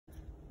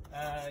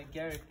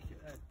Garrick,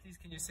 please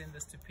can you send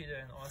this to Peter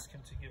and ask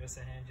him to give us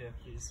a hand here,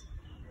 please.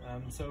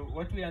 So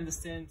what we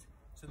understand,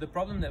 so the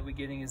problem that we're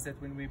getting is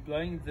that when we're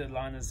blowing the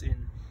liners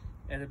in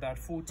at about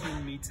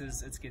 14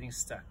 meters, it's getting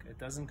stuck. It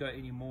doesn't go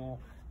anymore,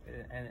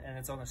 and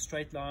it's on a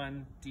straight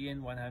line,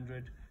 DN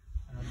 100,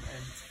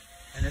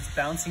 and it's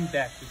bouncing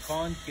back. We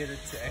can't get it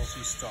to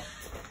actually stop.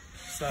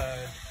 So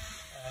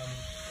I'm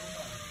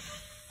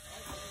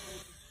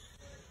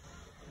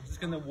just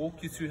going to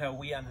walk you through how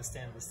we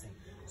understand this thing.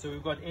 So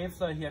we've got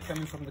airflow here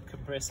coming from the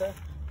compressor.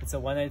 It's a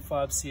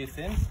 185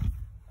 CFM,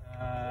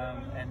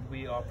 and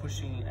we are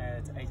pushing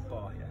at 8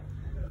 bar here.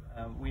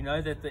 We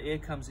know that the air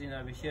comes in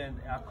over here, and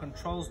our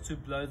controls to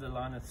blow the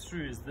liner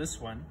through is this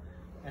one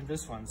and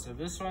this one. So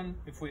this one,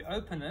 if we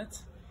open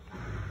it,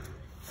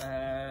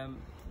 now I'm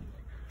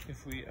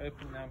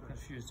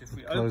confused. If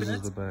we open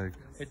it, the bag.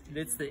 It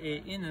lets the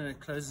air in and it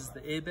closes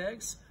the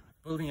airbags,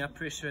 building up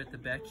pressure at the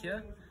back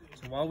here.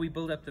 So while we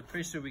build up the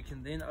pressure, we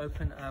can then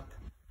open up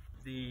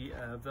the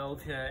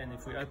valve here, and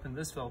if we open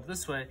this valve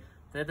this way,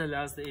 that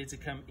allows the air to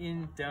come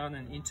in, down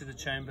and into the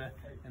chamber,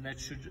 and that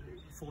should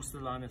force the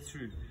liner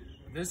through.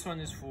 This one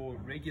is for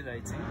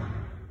regulating,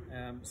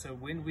 so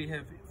when we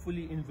have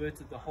fully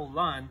inverted the whole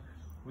line,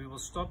 we will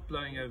stop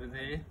blowing over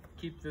there,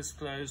 keep this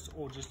closed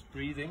or just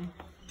breathing,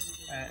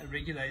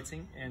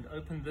 regulating, and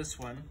open this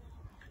one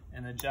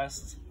and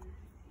adjust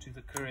to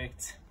the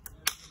correct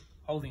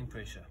holding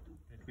pressure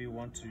that we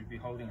want to be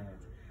holding in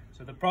it.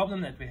 So the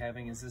problem that we're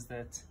having is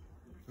that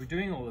we're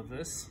doing all of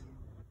this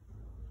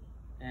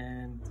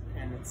and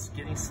it's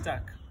getting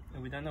stuck,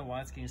 and we don't know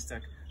why it's getting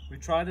stuck. We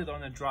tried it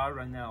on a dry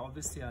run now.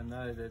 Obviously I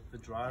know that the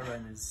dry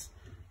run is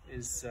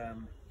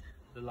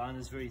the line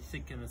is very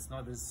thick and it's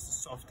not as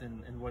soft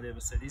and whatever,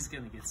 so it is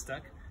going to get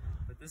stuck.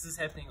 But this is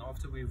happening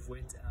after we've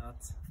went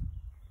out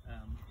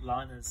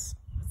liners.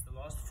 It's the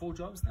last 4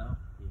 jobs now.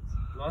 Yes.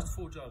 The last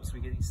 4 jobs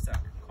we're getting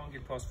stuck. Can't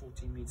get past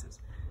 14 meters.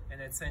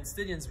 And at St.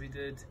 Stithians we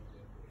did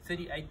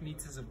 38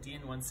 meters of DN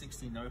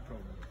 160, no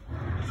problem.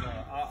 So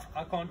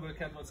I can't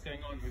work out what's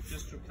going on. We've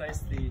just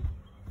replaced the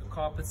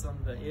carpets on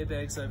the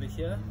airbags over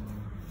here,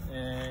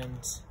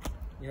 and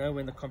you know,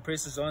 when the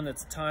compressor's on,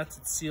 it's tight,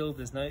 it's sealed,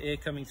 there's no air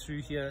coming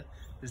through here,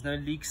 there's no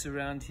leaks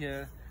around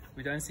here,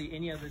 we don't see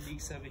any other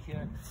leaks over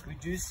here. We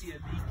do see a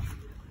leak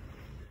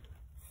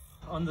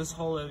on this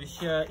hole over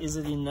here. Is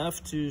it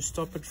enough to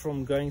stop it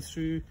from going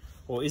through,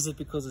 or is it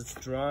because it's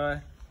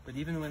dry? But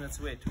even when it's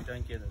wet, we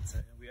don't get it. So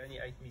we're only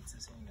 8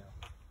 meters in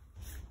now.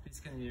 Please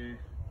can you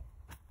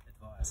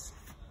advise?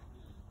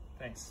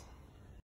 Thanks.